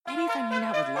if I hang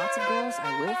out with lots of girls,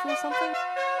 I will feel something?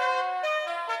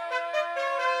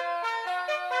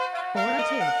 Or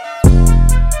two.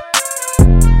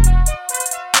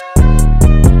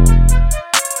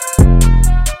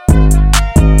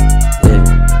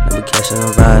 Catching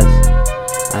them vibes,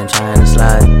 I ain't trying to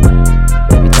slide.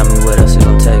 Baby, tell me what else it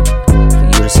gon' take for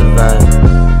you to survive.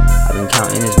 I've been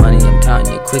counting this money, I'm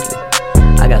counting it quickly.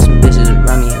 I got some bitches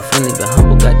around me and friendly, but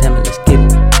humble, goddammit, let's get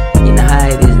it. You know how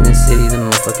it is in the city, the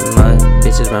motherfucking mud.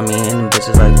 Bitches around me and them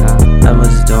bitches like, I was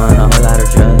just doing a whole lot of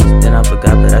drugs. Then I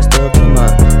forgot, but I still came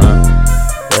up.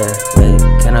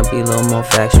 Can I be a little more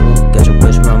factual? Got your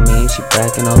bitch around me, she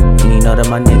backing up. And you know that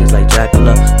my niggas like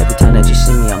Dracula. Every time that you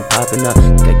see me, I'm popping up.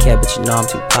 Think I care, but you know I'm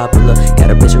too popular. Got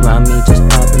a bitch around me, just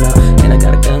popping up. And I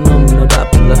got a gun on me, no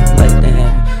Doppler. Like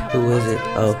damn, who is it?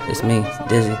 Oh, it's me,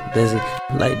 Dizzy, busy.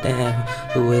 Like damn,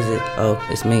 who is it? Oh,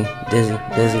 it's me, Dizzy,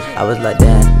 busy. I was like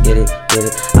damn, get it, get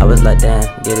it. I was like damn,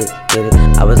 get it, get it.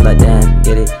 I was like damn,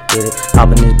 get it, get it. Hop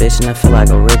in this bitch and I feel like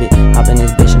a ribbit. Hop in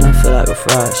this bitch and I feel like a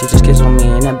fraud. She just kiss on me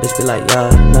and that bitch be like,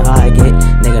 y'all know how I get,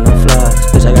 nigga, no flaws.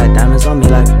 Bitch, I got diamonds on me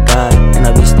like a god. And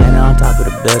I be standing on top of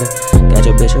the building. Got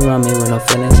your bitch around me with no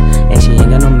feelings. And she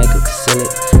ain't got no makeup, conceal it.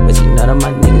 But you know that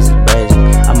my niggas is brazen.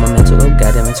 I'm a mental, oh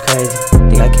goddamn, it's crazy.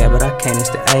 Think I care, but I can't,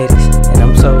 it's the 80s. And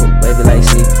I'm so wavy like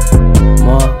C,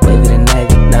 more wavy than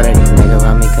Navy. Know that these niggas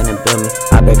around me couldn't build me.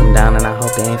 I break them down and I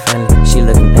hope they ain't friendly. She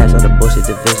looking past all the bullshit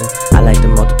division. I like to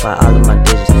multiply all of my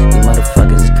digits. These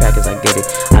motherfuckers is crackers, I get it.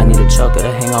 I need a choker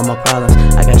to hang all my problems.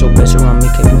 I got your bitch around me,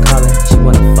 keep them calling. She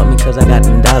wanna fuck me cause I got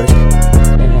them dollars.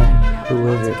 Who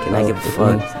is it? Can I give a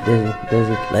fuck? Dizzy,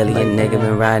 busy. Lately your nigga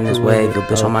been riding this wave. Your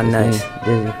bitch on my nuts.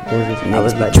 I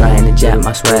was like trying to jab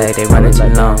my swag. They running too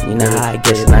long. You know how I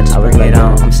get it, I just bring it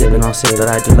on. I'm sipping on sip, but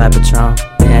I do like Patron.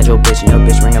 Been had your bitch and your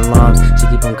bitch ringing alarms. She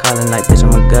keep on calling like bitch,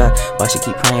 I'm a god. Why she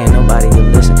keep praying? Nobody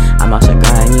will listen. I'm outside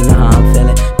crying, you know how I'm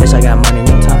feeling. Bitch, I got money,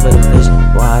 no time for the vision.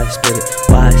 Why I spit it?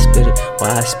 Why I spit it?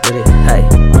 Why I spit it? Hey,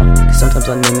 cause sometimes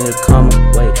I need me to calm her.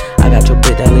 Wait, I got your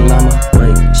bitch, that Lil Llama.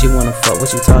 Wait, she wanna fuck,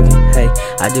 what you talking? Hey,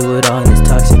 I do it all and it's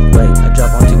toxic. Wait, I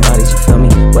drop on 2 bodies, you feel me?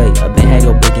 Wait, I been had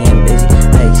your bitch getting busy.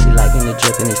 Hey, she liking the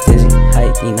drip and it's dizzy. Hey,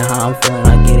 you know how I'm feeling,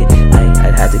 I get it. Hey, I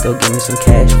had to go give me some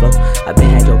cash flow. I been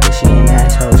had your